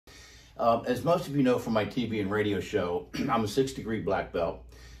As most of you know from my TV and radio show, I'm a 6th-degree black belt.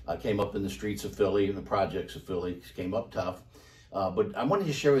 I came up in the streets of Philly, in the projects of Philly, came up tough. But I wanted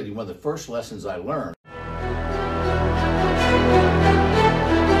to share with you one of the first lessons I learned.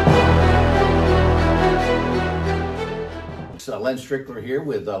 It's Len Strickler here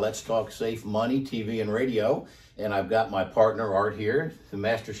with Let's Talk Safe Money, TV and radio. And I've got my partner, Art, here, the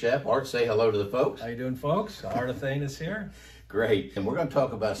Master Chef. Art, say hello to the folks. How you doing, folks? 𝙈𝙤𝙣 is here. Great. And we're going to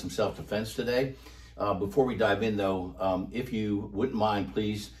talk about some self-defense today. Before we dive in, though, if you wouldn't mind,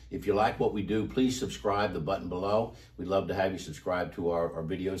 please, if you like what we do, please subscribe, the button below. We'd love to have you subscribe to our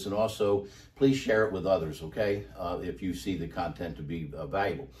videos. And also, please share it with others, okay, if you see the content to be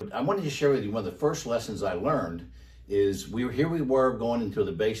valuable. But I wanted to share with you one of the first lessons I learned is we were going into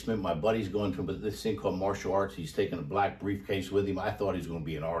the basement. My buddy's going to this thing called martial arts. He's taking a black briefcase with him. I thought he was going to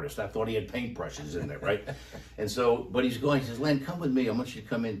be an artist. I thought he had paintbrushes in there, right? And so, but he's going, he says, Len, come with me. I want you to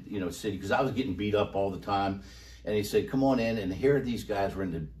come in, city, because I was getting beat up all the time. And he said, come on in. And here these guys were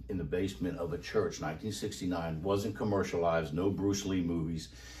in the basement of a church, 1969, wasn't commercialized, no Bruce Lee movies.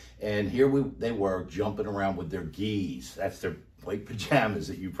 And here they were jumping around with their gis. That's their white pajamas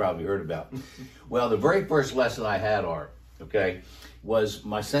that you probably heard about. Well, the very first lesson I had, Art, okay, was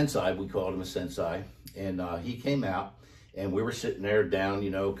my sensei. We called him a sensei. And he came out, and we were sitting there down,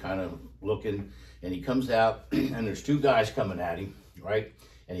 kind of looking. And he comes out, and there's two guys coming at him, right?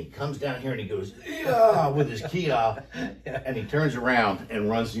 And he comes down here, and he goes, yeah, with his kia, and he turns around and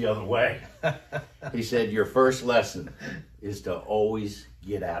runs the other way. He said, your first lesson is to always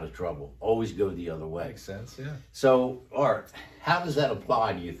get out of trouble. Always go the other way. Makes sense, yeah. So, Art, how does that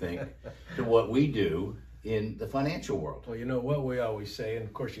apply, do you think, to what we do in the financial world? Well, you know what we always say, and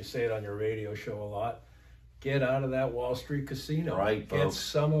of course you say it on your radio show a lot, get out of that Wall Street casino. Right, Get folks.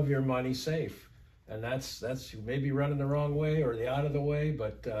 some of your money safe. And that's you may be running the wrong way or the out of the way,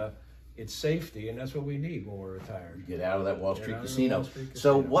 but it's safety, and that's what we need when we're retired. Get out of that Wall Street casino.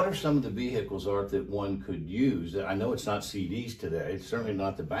 So what are some of the vehicles, Art, that one could use? I know it's not CDs today. It's certainly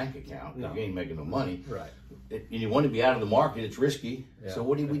not the bank account. No. You ain't making no money. Right. And you want to be out of the market. It's risky. Yeah. So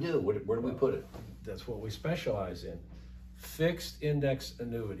what do we do? Where do we put it? That's what we specialize in. Fixed index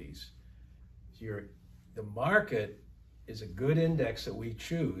annuities. The market is a good index that we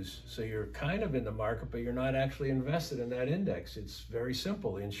choose. So you're kind of in the market, but you're not actually invested in that index. It's very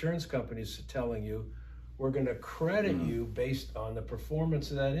simple. The insurance companies are telling you, we're going to credit you based on the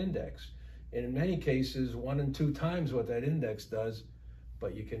performance of that index. And in many cases, 1 and 2 times what that index does,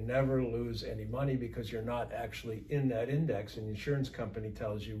 but you can never lose any money because you're not actually in that index. And the insurance company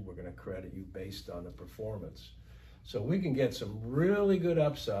tells you, we're going to credit you based on the performance. So we can get some really good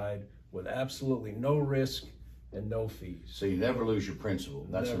upside with absolutely no risk and no fees. So you never lose your principal.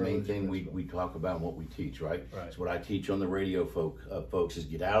 That's the main thing we talk about and what we teach, right? Right. So what I teach on the radio, folks, is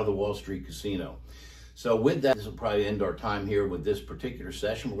get out of the Wall Street casino. So with that, this will probably end our time here with this particular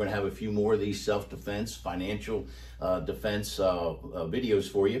session. We're going to have a few more of these self-defense, financial defense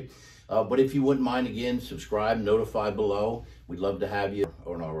videos for you. But if you wouldn't mind, again, subscribe, notify below. We'd love to have you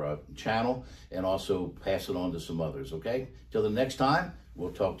on our channel and also pass it on to some others, okay? Till the next time,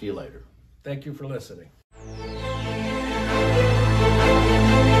 we'll talk to you later. Thank you for listening.